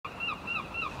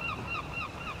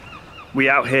We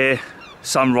out here,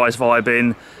 sunrise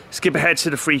vibing. Skip ahead to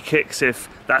the free kicks if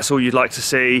that's all you'd like to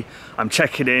see. I'm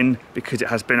checking in because it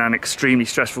has been an extremely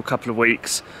stressful couple of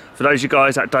weeks. For those of you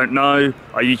guys that don't know,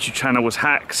 our YouTube channel was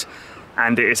hacked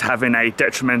and it is having a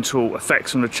detrimental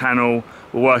effects on the channel.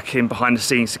 We're working behind the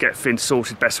scenes to get things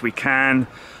sorted best we can.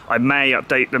 I may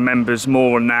update the members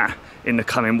more on that in the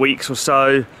coming weeks or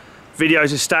so.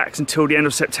 Videos are stacked until the end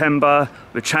of September.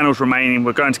 The channel's remaining.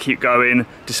 We're going to keep going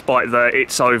despite the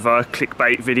 "it's over"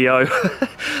 clickbait video.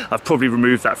 I've probably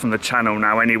removed that from the channel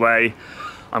now anyway.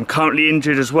 I'm currently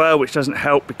injured as well, which doesn't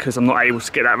help because I'm not able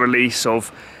to get that release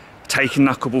of taking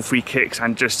knuckleball free kicks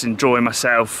and just enjoying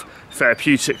myself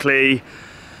therapeutically.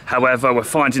 However, we're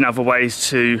finding other ways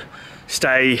to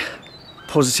stay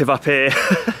positive up here.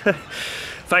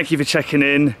 Thank you for checking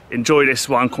in. Enjoy this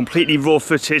one. Completely raw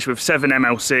footage with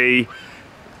 7MLC.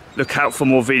 Look out for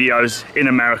more videos in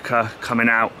America coming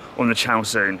out on the channel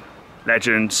soon.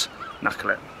 Legends, knuckle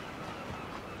it.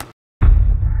 I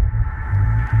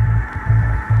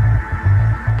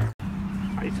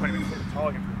need 20 minutes to hit the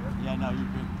target. Yeah, no, you're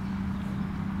good.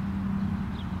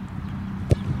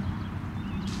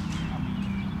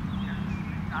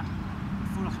 I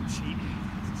feel like I'm cheating.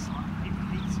 It's like, I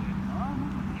hate it.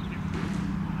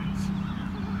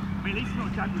 I mean, at least it's not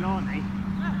Jaguarani.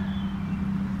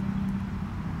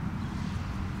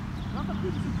 I love that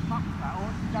people can come up with that, or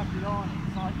it's Jaguarani.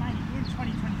 It's like, mate, we're in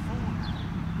 2024 now.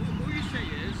 All you say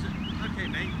is, okay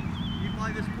mate, you buy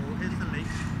this ball, here's the link,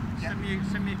 send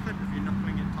me a clip of you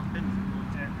knuckling it top in,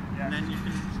 and then you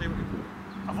can say what you want.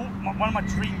 One of my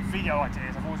dream video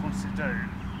ideas I've always wanted to do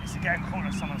is to get a call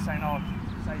of someone saying, oh,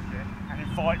 I saved it, and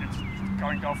invite them to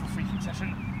go and go for a Freekick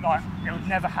session. Like, it would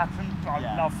never happen, but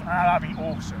I'd love, that'd be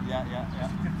awesome. Yeah.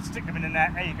 Stick them in the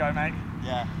net, there you go, mate.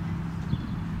 Yeah.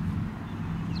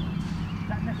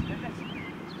 That netted,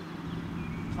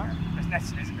 sorry? There's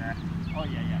netting, isn't there? Oh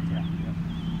yeah.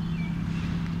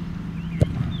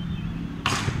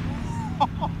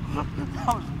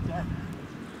 That was dead.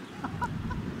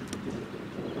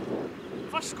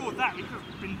 If I scored that, we could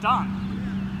have been done.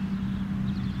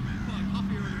 What a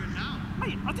coffee order in now.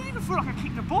 Mate, I didn't even feel like I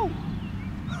kicked the ball.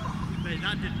 Mate,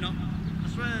 that did not. I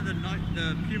swear the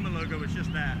Puma logo was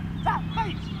just there. That,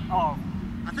 mate. Oh.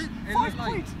 I think it looked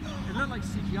like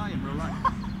CGI in real life.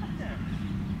 Yeah.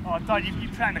 Oh, Dad, you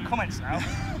put that in the comments now.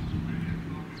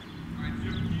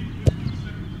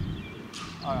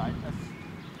 Alright, let's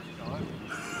go.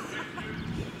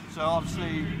 So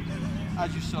obviously,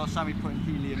 as you saw, Sammy putting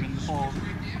helium in the ball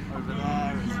over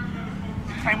there.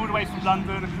 Came all the way from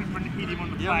London and couldn't bring the helium on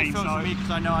the plane. He only films me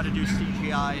because I know how to do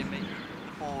CGI and make the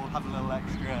ball have a little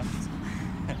extra.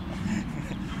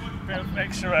 Bit of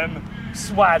extra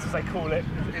swaz, as they call it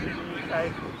in the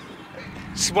UK.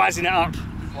 Swazzing it up.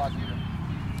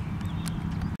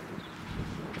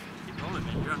 Keep rolling,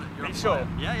 mate. You're on sure? fire.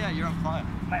 Yeah, you're on fire.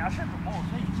 Mate, I should have put more,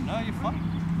 please. No, you're fine.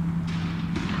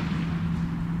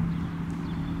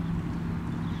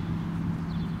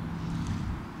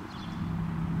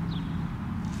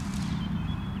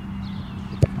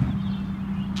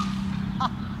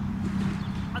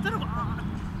 I don't know what.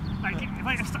 Mate, if I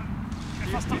start.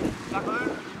 If I start. The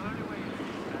only way you can do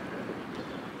that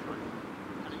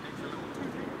and it makes a little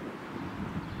toothing.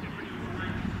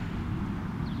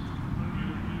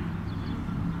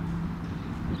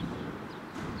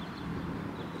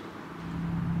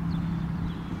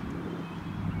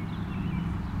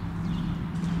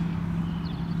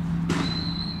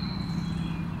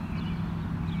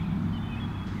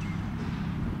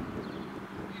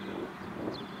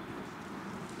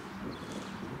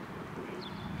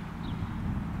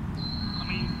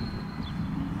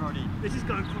 This is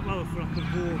going quite well for like a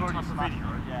raw type of video.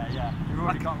 Yeah. You've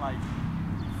already got like.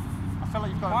 I feel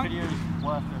like you've got a video's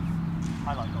worth of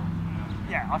highlight gold.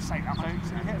 Yeah, I'd say that. So you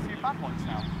hit a few bad ones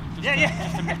now. Just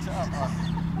Just to mix it up.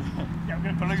 Yeah, I'm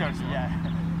going to Beluga. Yeah.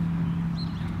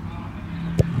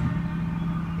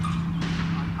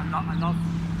 I love the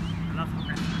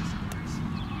reference.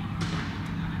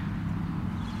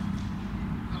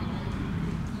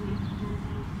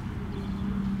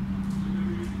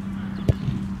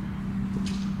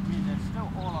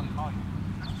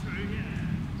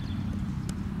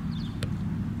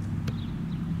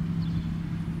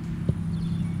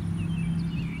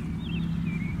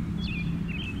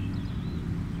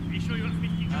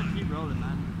 Keep rolling,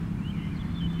 man.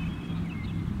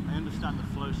 I understand the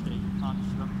flow state, you can't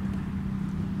disrupt it.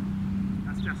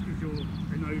 That's just because you're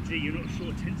an OG, you're not a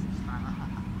short attention span.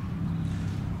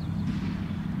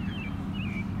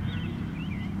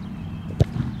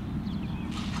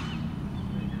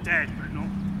 Dead, but not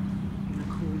in the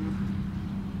corner.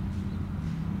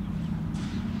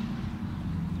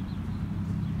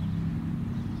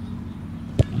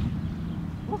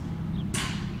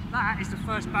 that is the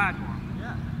first bad one.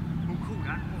 Yeah. We'll call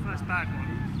that the first bad one.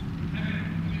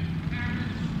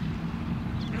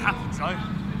 It happens though.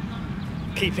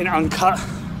 Keeping it uncut.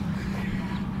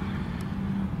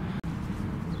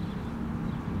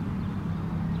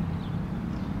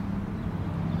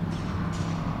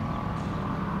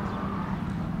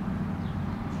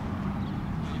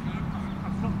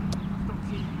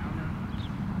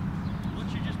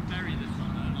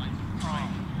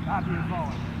 That'd be a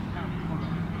vibe.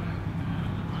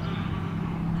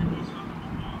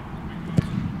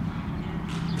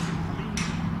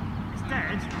 It's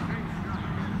dead.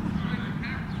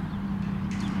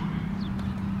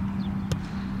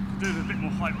 Do a bit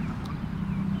more height on that one.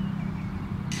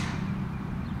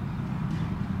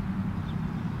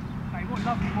 Hey, what a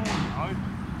lovely morning though.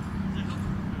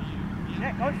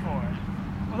 Yeah, go for it.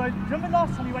 Although, do you remember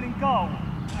last time you went in goal?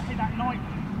 I hit that night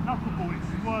knuckleball, it's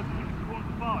working.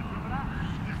 Bar, do you remember that?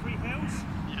 The 3 hills?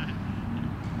 Yeah.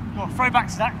 Well, throw back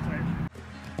to that clip.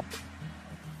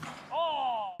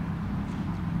 Oh!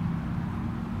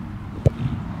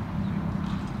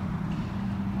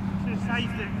 Should have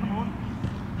saved it, come on.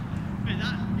 But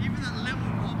even that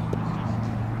little wobble was just...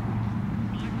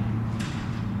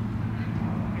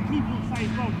 And people say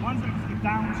as well, the ones that get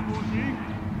down towards you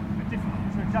are difficult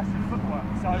to adjust your footwork.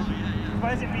 So,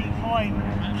 whereas it being high... I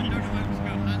don't know where to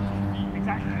go hands on feet.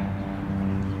 Exactly.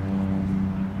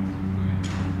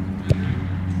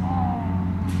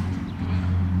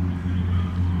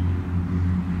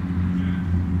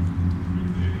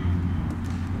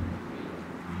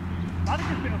 That is a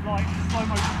bit of like slow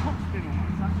motion top spin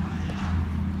almost, actually.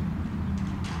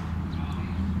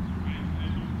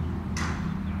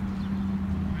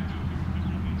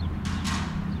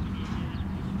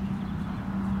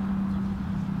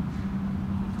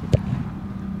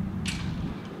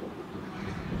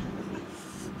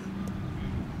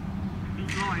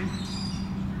 Keep line.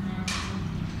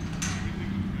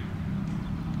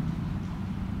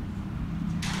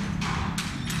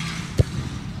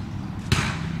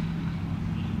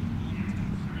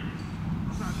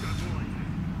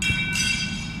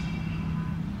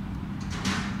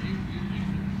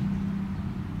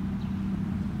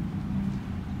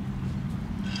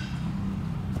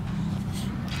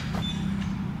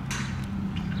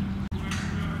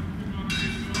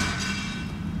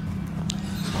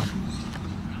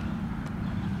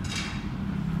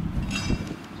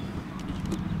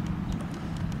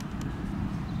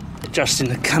 Adjusting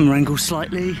the camera angle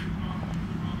slightly,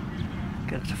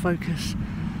 get it to focus.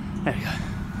 There we go.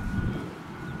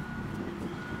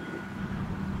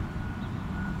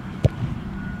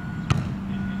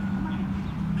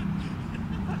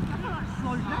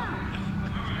 Slow down.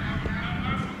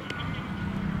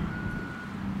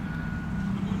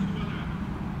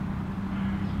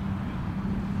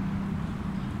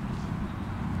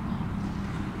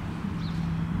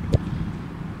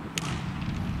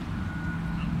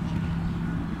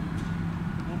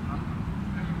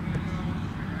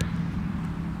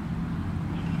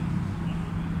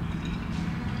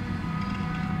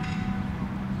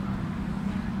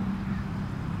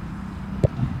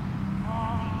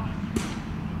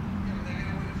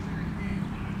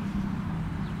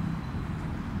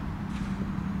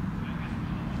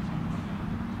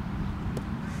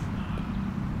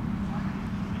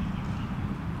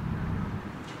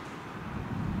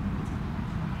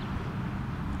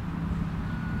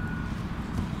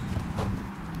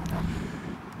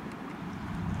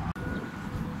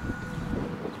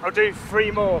 I'll do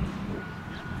 3 more.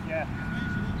 Yeah.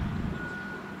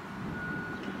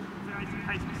 I need to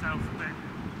pace myself a bit.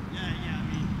 Yeah, I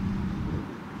mean,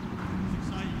 it's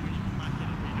exciting when you come back in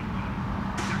and read it.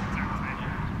 Exactly.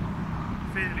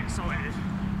 Feeling excited,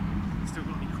 still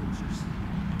got to be cautious.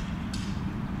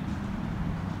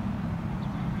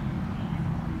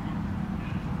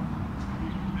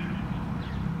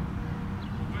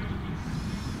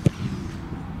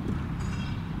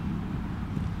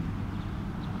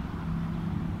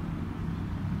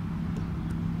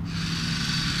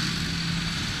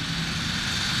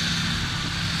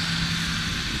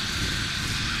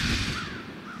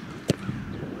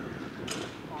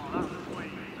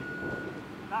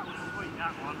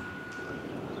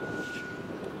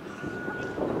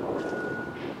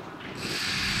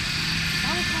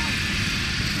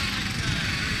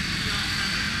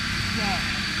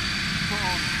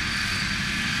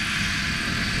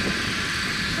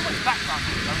 Background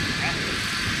noise going in there.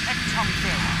 Every time we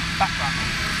film, background noise.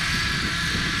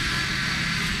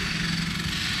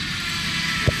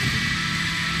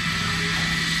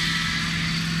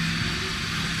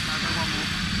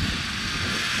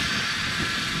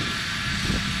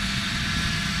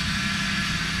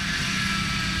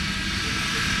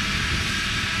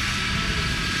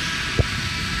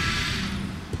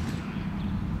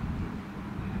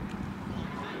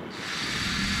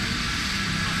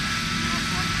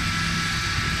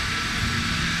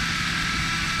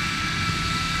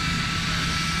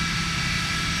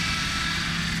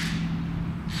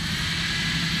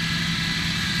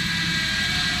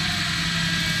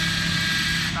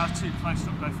 That was too close,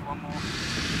 not go for one more.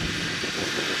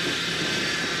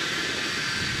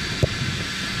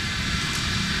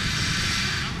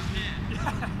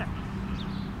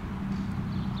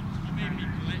 You made me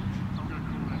glitch. I'm going to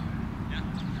call it. Yeah.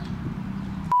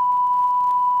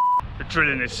 The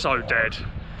drilling is so dead.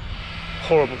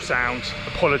 Horrible sound.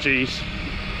 Apologies.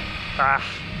 I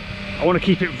want to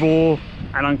keep it raw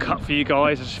and uncut for you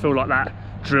guys. I just feel like that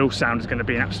drill sound is going to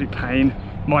be an absolute pain.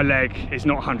 My leg is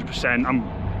not 100%.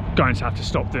 I'm going to have to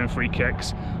stop doing free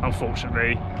kicks,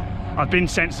 unfortunately. I've been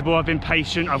sensible, I've been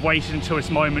patient, I've waited until this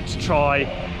moment to try,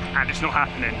 and it's not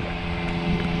happening.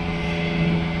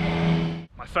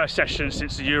 My first session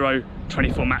since the Euro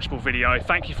 24 match ball video.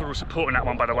 Thank you for all supporting that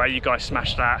one, by the way. You guys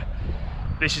smashed that.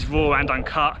 This is raw and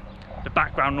uncut. The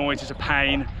background noise is a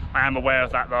pain. I am aware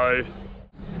of that though.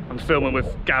 I'm filming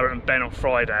with Garrett and Ben on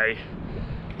Friday.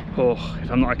 Oh,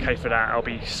 if I'm not okay for that, I'll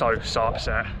be so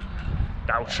upset.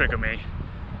 That will trigger me.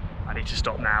 I need to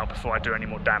stop now before I do any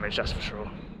more damage, that's for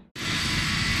sure.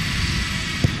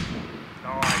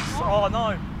 Nice. Oh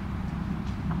no.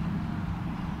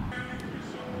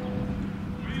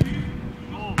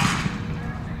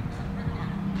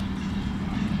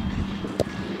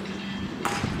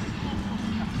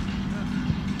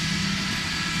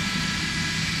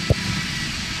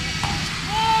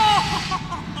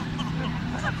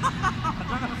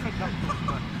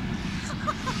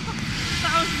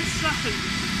 That was insane.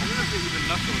 I don't know if it even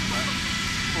knuckles, but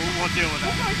we'll deal with that.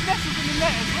 There's no nestled in the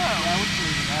net as well. Yeah, I wouldn't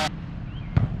believe that.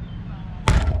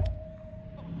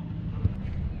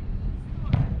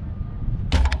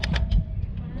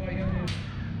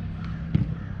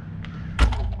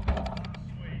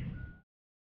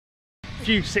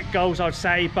 Few sick goals, I'd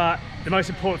say, but the most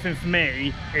important thing for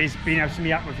me is being able to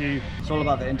meet up with you. It's all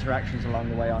about the interactions along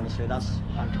the way, honestly.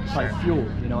 It's like fuel,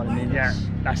 you know what I mean? Yeah,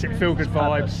 that's it, feel good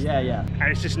vibes. Yeah, yeah. And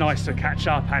it's just nice to catch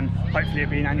up and hopefully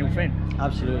it'll be an annual thing.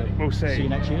 Absolutely. We'll see. See you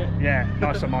next year. Yeah,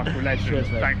 nice one, Michael, legend. Cheers,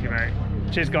 mate. Thank you, mate.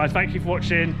 Cheers, guys. Thank you for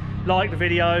watching. Like the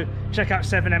video. Check out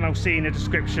 7MLC in the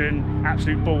description.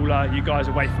 Absolute baller. You guys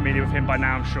are way familiar with him by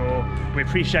now, I'm sure. We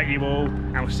appreciate you all,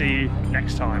 and we'll see you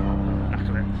next time.